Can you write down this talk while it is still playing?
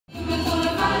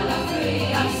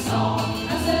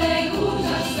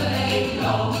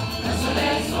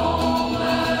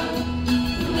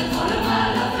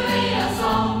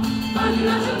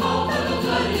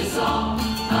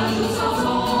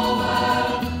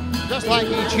just like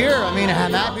each year. I mean,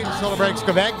 I'm happy to celebrate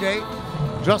Quebec Day,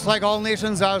 just like all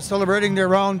nations are celebrating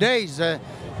their own days.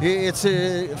 It's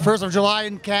 1st of July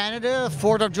in Canada,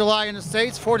 4th of July in the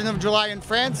States, 14th of July in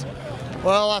France.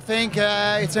 Well, I think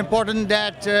it's important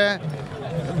that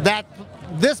that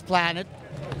this planet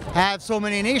has so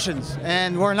many nations,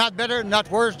 and we're not better,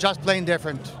 not worse, just plain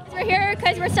different. We're here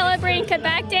because we're celebrating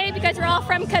Quebec Day because we're all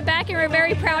from Quebec and we're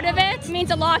very proud of it. It means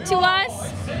a lot to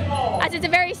us as it's a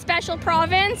very special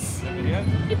province.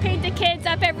 We paint the kids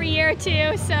up every year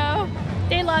too, so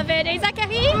they love it. Hey,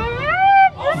 Zachary?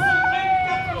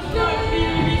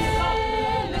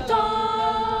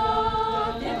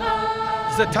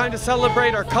 It's a time to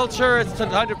celebrate our culture. It's a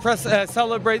time to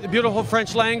celebrate the beautiful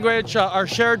French language, our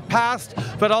shared past,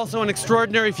 but also an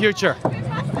extraordinary future.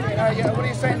 What are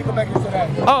you saying to Quebecers today?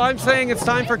 Oh, I'm saying it's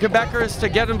time for Quebecers to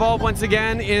get involved once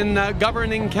again in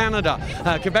governing Canada.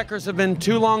 Quebecers have been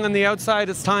too long on the outside.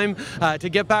 It's time to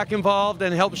get back involved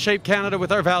and help shape Canada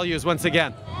with our values once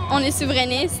again. On est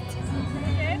souverainiste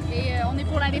et on est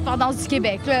pour l'indépendance du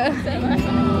Québec. Là.